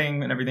 for the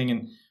wedding, and everything.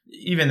 And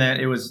even then,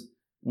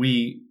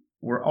 we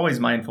were always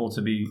mindful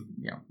to be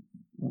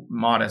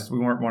modest. We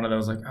weren't one of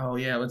those like, oh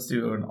yeah, let's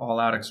do an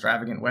all-out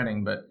extravagant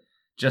wedding, but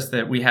just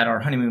that we had our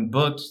honeymoon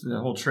booked, the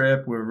whole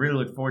trip. We were really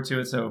looking forward to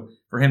it. So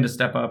for him to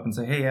step up and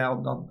say, hey, yeah,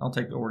 I'll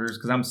take the orders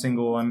because I'm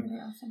single. I'm,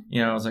 awesome.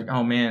 I was like,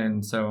 oh man.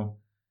 And so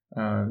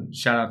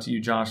shout out to you,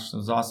 Josh. It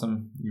was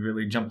awesome. You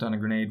really jumped on a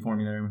grenade for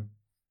me there.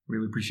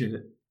 Really appreciate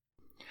it.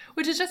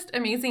 Which is just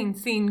amazing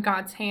seeing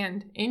God's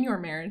hand in your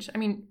marriage. I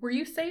mean, were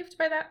you saved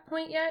by that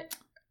point yet?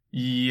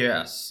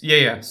 Yes.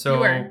 Yeah. So You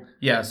were.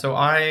 yeah. So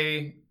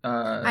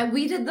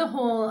We did the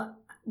whole,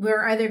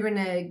 we're either going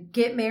to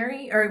get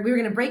married or we were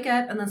going to break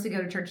up unless we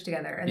go to church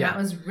together. And that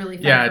was really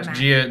fun for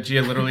Matt.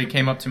 Gia literally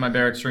came up to my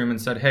barracks room and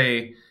said,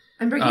 hey,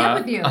 I'm breaking up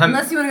with you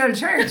unless you want to go to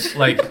church.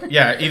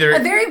 Either a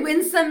very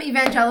winsome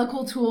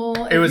evangelical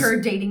tool if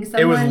you're dating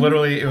someone.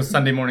 It was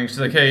Sunday morning.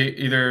 She's like, hey,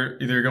 either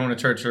going to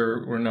church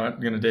or we're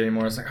not going to date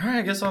anymore. I was like, all right,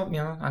 I guess I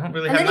don't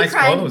really have nice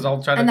clothes.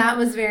 I'll try to. And that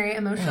was very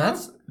emotional.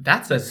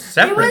 That's a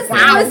separate thing.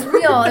 It was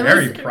real. It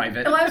very was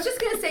private. Well, I was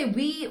just going to say,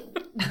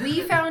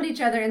 we found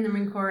each other in the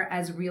Marine Corps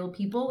as real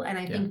people. And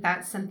I think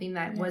that's something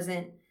that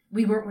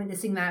we weren't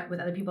witnessing that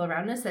with other people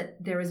around us,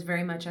 that there was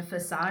very much a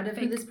facade of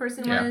who this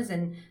person was.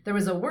 And there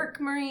was a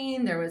work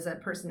Marine, there was a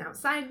person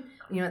outside,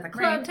 at the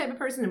club type of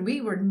person. And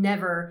we were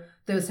never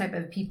those type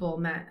of people.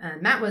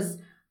 Matt was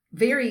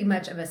very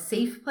much of a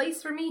safe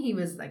place for me. He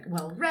was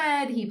well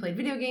read. He played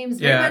video games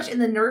very much in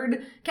the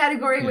nerd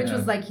category, which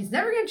was he's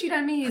never going to cheat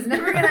on me. He's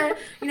never going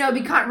to,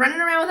 be caught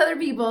running around with other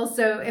people.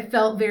 So it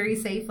felt very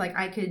safe.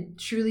 I could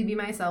truly be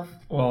myself.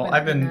 Well,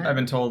 I've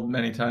been told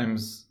many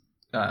times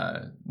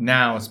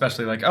now,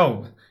 especially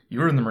oh, you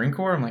were in the Marine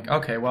Corps. I'm like,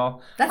 okay,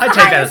 well, I take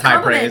that as high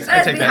praise.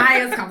 I take that.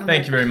 Highest compliment.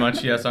 Thank you very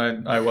much. Yes,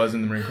 I was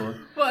in the Marine Corps.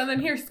 Well, and then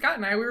here's Scott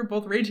and I. We were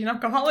both raging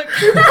alcoholics.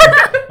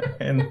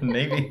 And the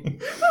Navy. We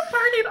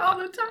partied all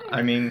the time.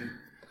 I mean,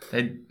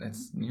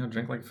 it's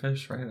drink like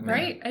fish, right? I mean,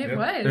 right, it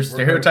was. There's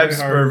stereotypes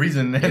for a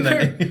reason.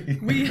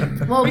 We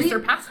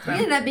surpassed them.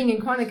 We ended up being in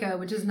Quantico,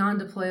 which is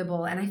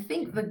non-deployable, and I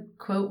think the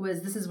quote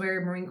was, "This is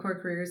where Marine Corps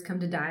careers come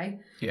to die."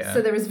 Yeah.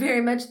 So there was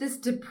very much this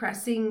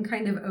depressing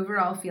kind of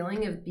overall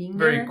feeling of being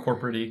very there.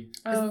 corporate-y.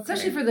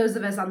 Especially for those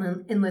of us on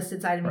the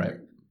enlisted side. I mean,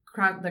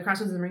 Right. the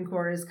Crossroads of the Marine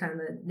Corps is kind of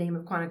the name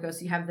of Quantico.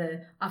 So you have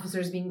the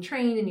officers being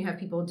trained and you have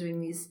people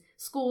doing these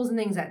schools and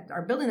things that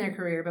are building their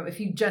career. But if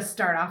you just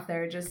start off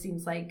there, it just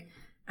seems like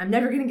I'm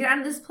never going to get out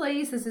of this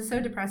place. This is so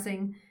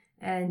depressing.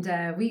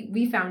 And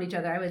we found each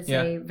other, I would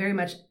say, very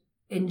much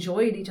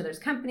enjoyed each other's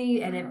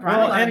company, and it brought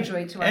a lot of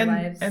joy to our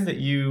lives. And that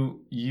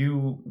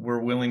you were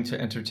willing to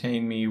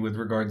entertain me with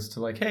regards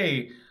to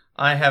hey,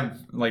 I have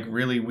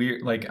really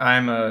weird,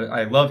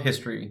 I love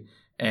history.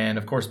 And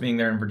of course, being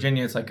there in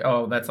Virginia, it's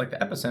oh, that's the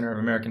epicenter of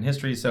American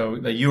history. So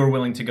that you were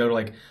willing to go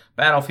to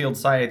battlefield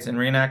sites and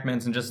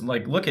reenactments and just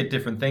look at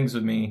different things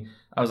with me.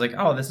 I was like,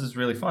 oh, this is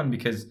really fun,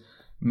 because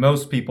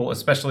most people,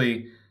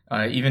 especially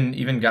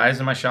even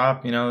guys in my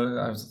shop, I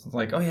was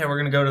like, oh yeah, we're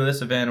gonna go to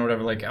this event or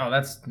whatever. Oh,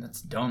 that's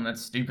dumb,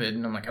 that's stupid.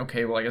 And I'm like,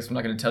 okay, well, I guess I'm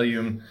not gonna tell you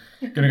I'm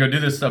gonna go do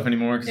this stuff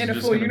anymore. In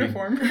a full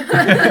uniform.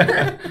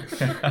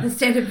 The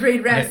standard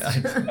parade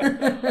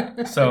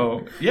rest.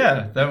 So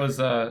yeah, that was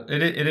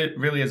it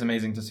really is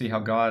amazing to see how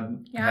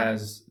God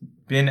has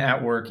been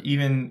at work,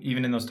 even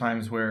in those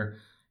times where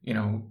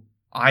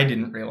I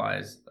didn't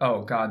realize,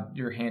 oh God,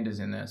 your hand is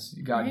in this.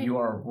 God, you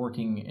are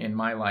working in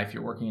my life.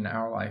 You're working in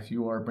our life.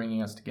 You are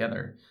bringing us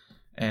together.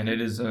 And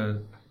it is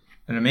an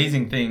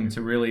amazing thing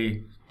to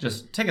really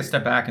just take a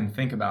step back and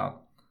think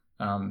about,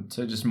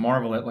 to just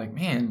marvel at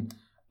man,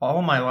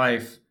 all my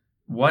life,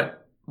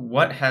 what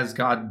has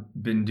God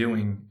been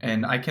doing?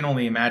 And I can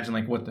only imagine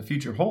what the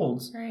future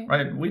holds,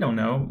 right? We don't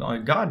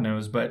know. God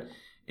knows, but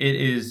it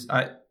is,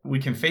 we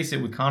can face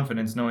it with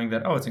confidence, knowing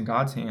that, oh, it's in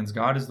God's hands.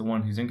 God is the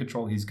one who's in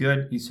control. He's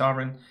good. He's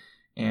sovereign.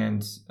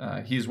 And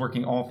he is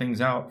working all things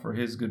out for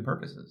his good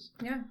purposes.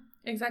 Yeah,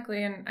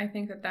 exactly. And I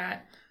think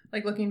that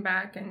looking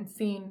back and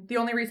seeing, the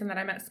only reason that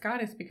I met Scott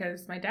is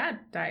because my dad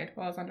died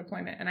while I was on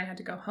deployment and I had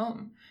to go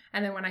home.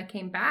 And then when I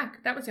came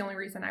back, that was the only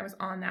reason I was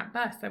on that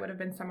bus. I would have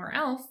been somewhere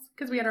else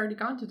because we had already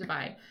gone to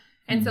Dubai.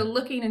 And so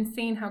looking and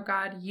seeing how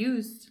God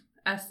used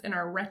us in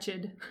our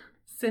wretched,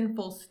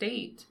 sinful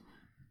state,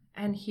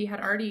 and he had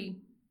already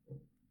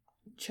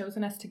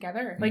chosen us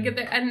together.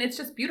 And it's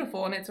just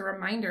beautiful, and it's a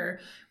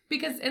reminder,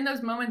 because in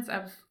those moments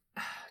of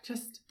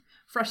just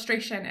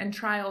frustration and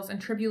trials and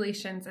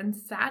tribulations and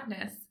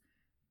sadness,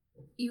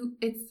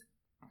 it's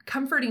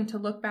comforting to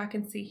look back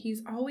and see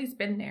he's always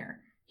been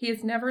there. He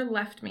has never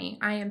left me.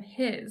 I am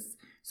his.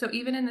 So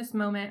even in this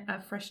moment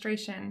of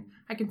frustration,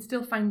 I can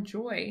still find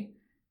joy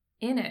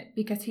in it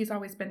because he's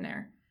always been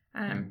there.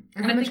 And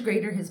how much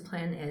greater his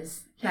plan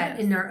is. That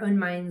in our own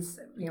minds,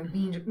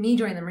 me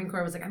joining the Marine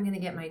Corps was like, I'm going to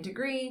get my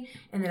degree,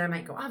 and then I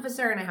might go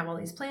officer, and I have all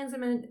these plans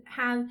I'm going to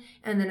have.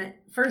 And then at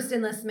first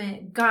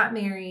enlistment, got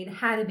married,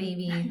 had a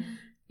baby.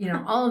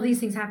 All of these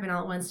things happened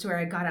all at once to where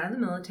I got out of the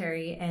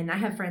military. And I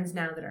have friends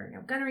now that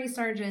are gunnery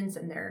sergeants,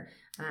 and they're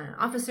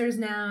officers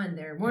now, and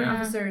they're warrant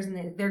officers,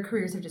 and their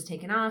careers have just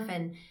taken off.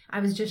 And I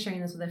was just sharing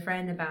this with a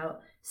friend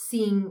about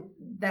seeing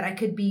that I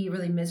could be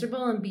really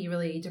miserable and be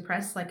really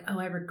depressed, like, oh,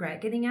 I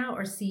regret getting out,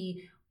 or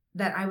see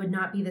that I would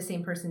not be the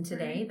same person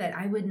today, that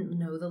I wouldn't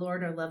know the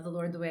Lord or love the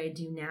Lord the way I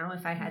do now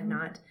if I had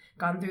not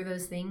gone through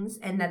those things.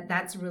 And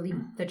that's really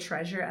the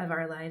treasure of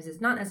our lives,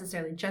 is not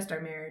necessarily just our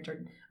marriage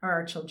or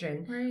our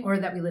children, or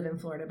that we live in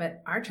Florida,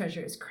 but our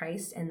treasure is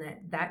Christ, and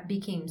that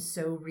became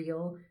so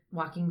real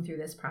walking through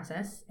this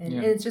process. And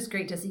it's just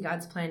great to see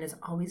God's plan is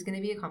always going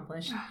to be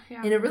accomplished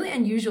in a really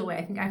unusual way.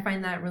 I think I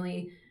find that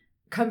really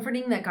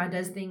comforting, that God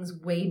does things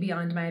way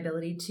beyond my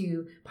ability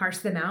to parse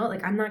them out.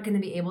 Like, I'm not going to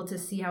be able to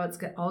see how it's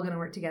all going to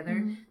work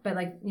together. But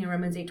like,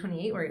 Romans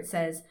 8:28, where it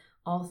says,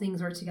 all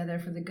things work together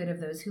for the good of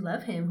those who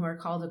love him, who are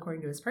called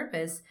according to his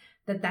purpose,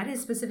 that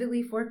is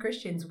specifically for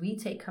Christians. We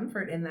take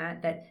comfort in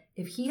that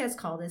if he has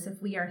called us, if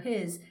we are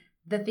his,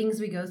 the things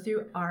we go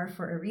through are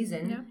for a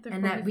reason,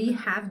 and that we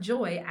have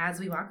joy as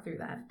we walk through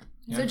that.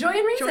 So joy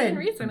and reason. Joy and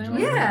reason.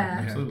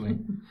 Yeah. Absolutely.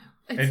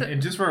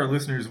 And just for our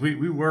listeners, we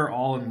were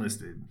all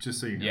enlisted, just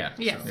so you know. Yeah.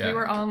 Yes, we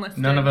were all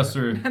enlisted. None of us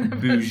are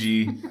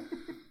bougie,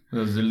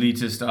 those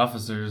elitist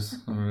officers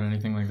or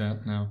anything like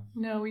that.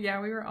 No, we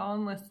were all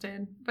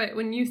enlisted. But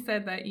when you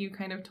said that, you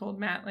kind of told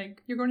Matt,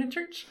 like, you're going to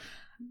church?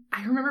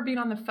 I remember being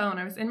on the phone.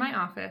 I was in my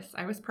office.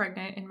 I was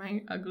pregnant in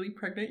my ugly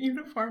pregnant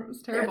uniform. It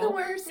was terrible. They're the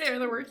worst. They're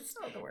the worst.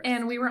 Oh, the worst.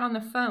 And we were on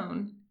the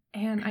phone,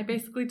 and I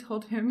basically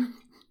told him,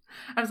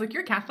 I was like,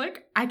 you're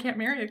Catholic. I can't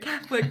marry a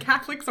Catholic.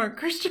 Catholics aren't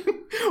Christian.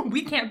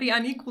 We can't be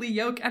unequally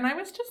yoked. And I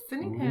was just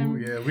sending him.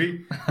 Yeah,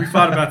 we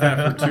fought about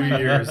that for 2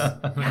 years.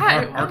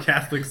 Our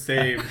Catholic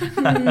saved.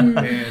 And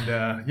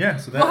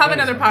so we'll have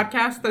another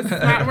podcast.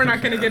 We're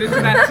not going to get into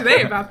that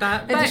today about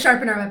that. But to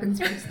sharpen our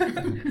weapons first.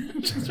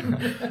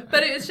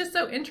 But it's just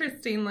so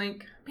interesting.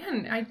 Like,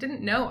 man, I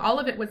didn't know. All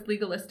of it was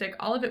legalistic.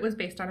 All of it was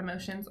based on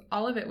emotions.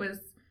 All of it was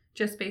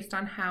just based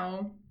on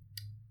how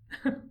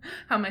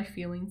my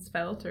feelings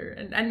felt,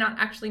 and not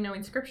actually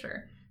knowing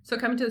scripture. So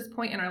coming to this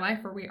point in our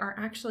life where we are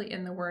actually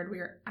in the word, we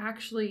are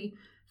actually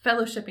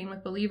fellowshipping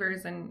with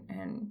believers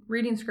and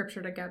reading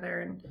scripture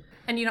together,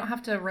 and you don't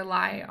have to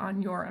rely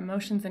on your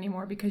emotions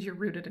anymore because you're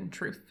rooted in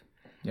truth.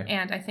 Yeah.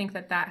 And I think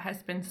that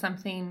has been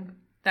something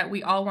that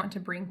we all want to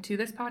bring to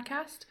this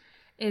podcast,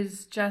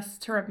 is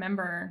just to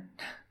remember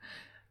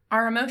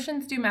our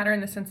emotions do matter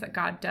in the sense that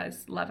God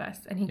does love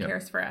us and he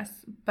cares for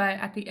us. But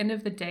at the end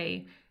of the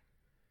day,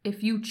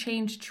 if you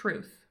change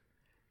truth,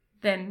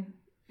 then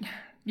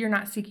you're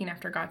not seeking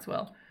after God's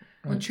will.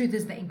 Well, truth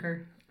is the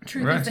anchor.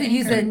 Truth is the to anchor.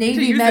 Use a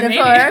Navy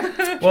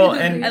metaphor. Well,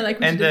 and I like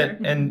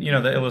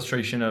the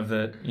illustration of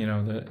that,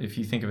 if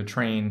you think of a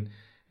train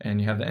and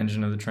you have the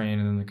engine of the train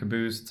and then the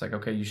caboose, it's like,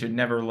 okay, you should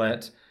never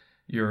let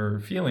your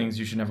feelings,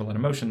 you should never let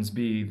emotions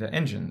be the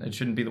engine. It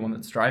shouldn't be the one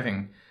that's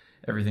driving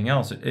everything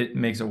else. It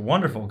makes a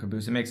wonderful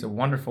caboose. It makes a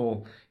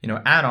wonderful,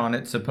 add-on.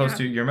 It's supposed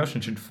to, your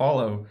emotion should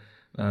follow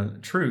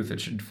truth. It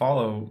should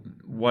follow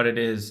what it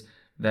is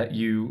that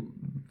you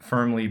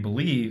firmly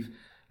believe.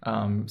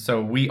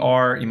 So we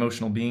are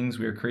emotional beings.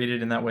 We are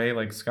created in that way.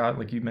 Like Scott,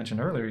 like you mentioned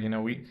earlier,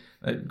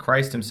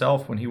 Christ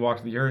himself, when he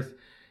walked the earth,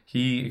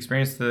 he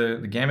experienced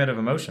the gamut of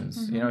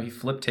emotions. Mm-hmm. He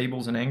flipped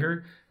tables in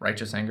anger,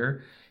 righteous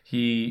anger.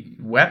 He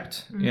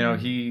wept.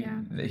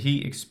 Mm-hmm.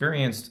 He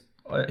experienced.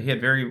 He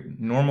had very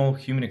normal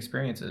human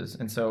experiences,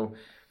 and so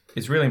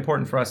it's really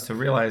important for us to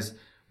realize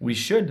we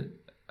should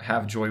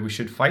have joy. We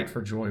should fight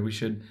for joy. We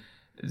should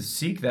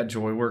seek that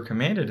joy. We're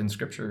commanded in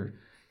Scripture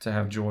to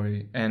have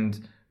joy,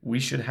 and we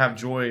should have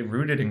joy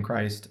rooted in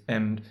Christ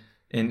and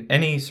in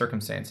any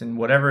circumstance, in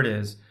whatever it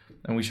is.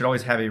 And we should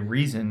always have a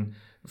reason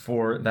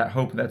for that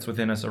hope that's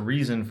within us, a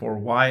reason for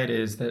why it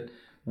is that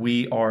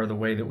we are the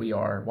way that we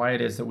are, why it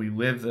is that we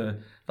live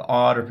the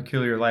odd or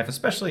peculiar life,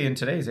 especially in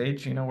today's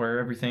age, where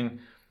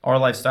our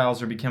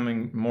lifestyles are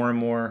becoming more and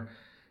more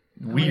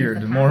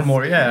weird, more and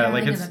more,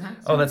 like it's,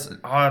 that's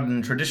odd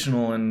and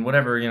traditional and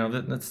whatever,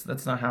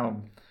 that's not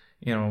how,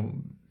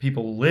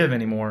 people live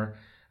anymore.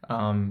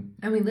 And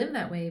we live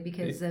that way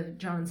because of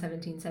John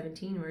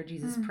 17:17, where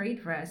Jesus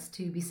prayed for us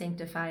to be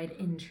sanctified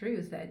in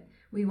truth, that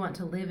we want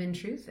to live in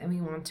truth and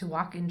we want to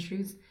walk in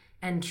truth,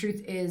 and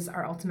truth is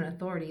our ultimate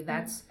authority.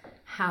 That's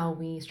how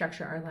we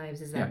structure our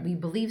lives is that Yeah. we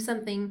believe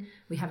something,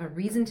 we have a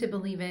reason to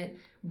believe it.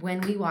 When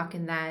we walk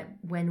in that,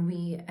 when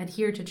we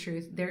adhere to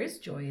truth, there is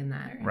joy in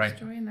that. There is Right.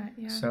 joy in that,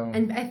 yeah. So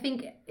And I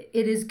think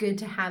it is good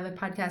to have a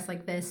podcast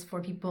like this for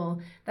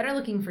people that are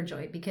looking for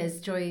joy, because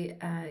joy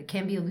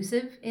can be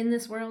elusive in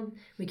this world.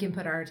 We can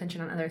put our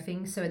attention on other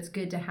things. So it's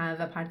good to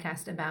have a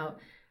podcast about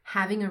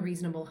having a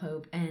reasonable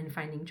hope and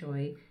finding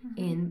joy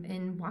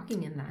in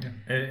walking in that.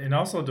 And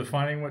also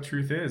defining what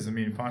truth is. I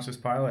mean, Pontius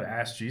Pilate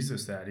asked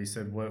Jesus that. He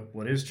said,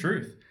 "What is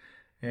truth?"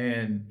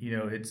 And you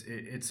know, it's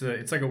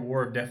like a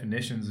war of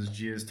definitions, as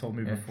Gia has told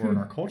me before, in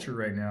our culture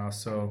right now.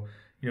 So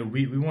you know,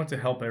 we want to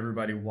help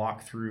everybody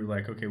walk through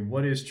like, okay,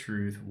 what is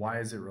truth? Why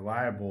is it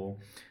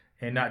reliable?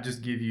 And not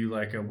just give you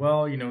like a,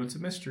 well, you know, it's a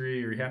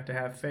mystery or you have to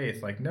have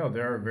faith. Like, no,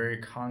 there are very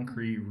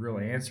concrete, real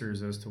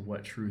answers as to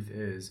what truth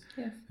is.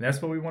 Yes. And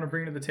that's what we want to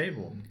bring to the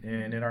table.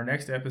 And in our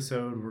next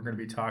episode, we're going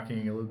to be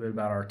talking a little bit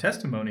about our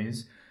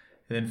testimonies.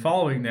 And then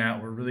following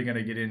that, we're really going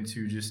to get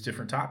into just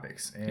different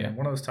topics. And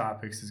one of those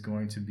topics is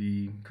going to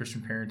be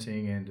Christian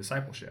parenting and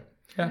discipleship.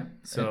 yeah.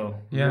 So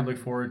we really look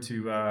forward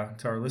to our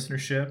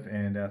listenership.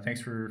 And thanks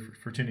for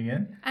tuning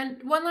in.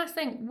 And one last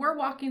thing, we're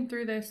walking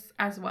through this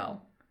as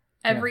well.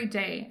 Every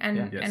day,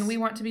 and Yes. and we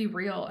want to be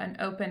real and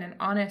open and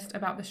honest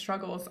about the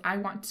struggles. I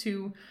want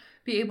to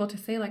be able to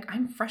say, like,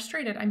 I'm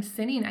frustrated, I'm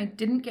sinning, I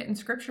didn't get in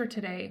scripture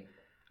today.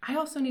 I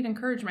also need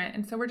encouragement,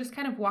 and so we're just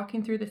kind of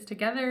walking through this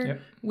together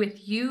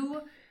with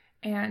you,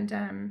 and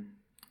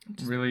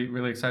Really,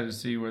 really excited to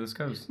see where this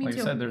goes. Me Like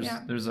too. I said,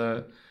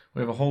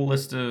 we have a whole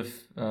list of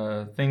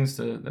things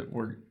that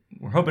we're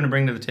hoping to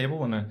bring to the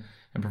table and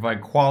provide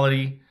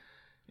quality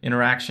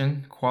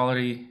interaction,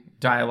 quality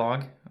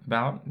dialogue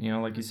about, you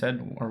know, like you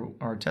said,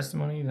 our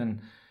testimony,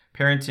 then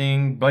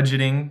parenting,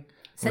 budgeting.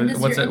 Send us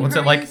What's your it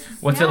like?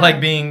 inquiries. What's it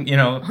like being, you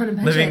know, On a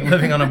budget.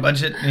 living on a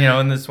budget, you know,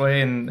 in this way,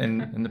 and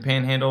in the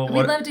Panhandle?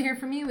 We'd love to hear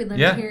from you. We'd love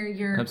to hear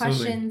your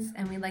absolutely. questions,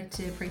 and we'd like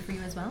to pray for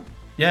you as well.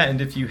 Yeah, and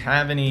if you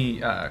have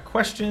any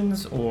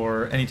questions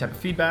or any type of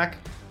feedback,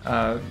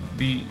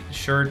 be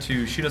sure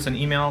to shoot us an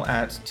email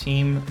at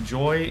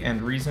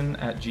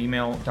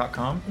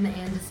teamjoyandreason@gmail.com. And the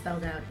and is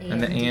spelled out.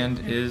 And the and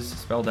is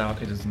spelled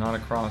out. It is not a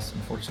cross,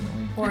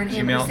 unfortunately. Or an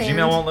Gmail ampersand.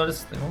 won't let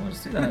us. They won't let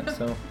us do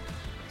that.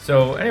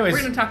 So anyways,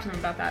 we're going to talk to them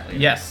about that later.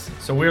 yes.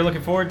 So we're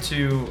looking forward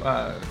to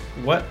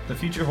what the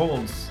future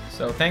holds.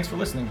 So thanks for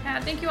listening.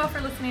 Yeah, thank you all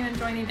for listening and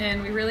joining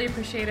in. We really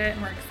appreciate it,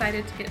 and we're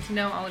excited to get to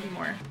know all of you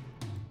more.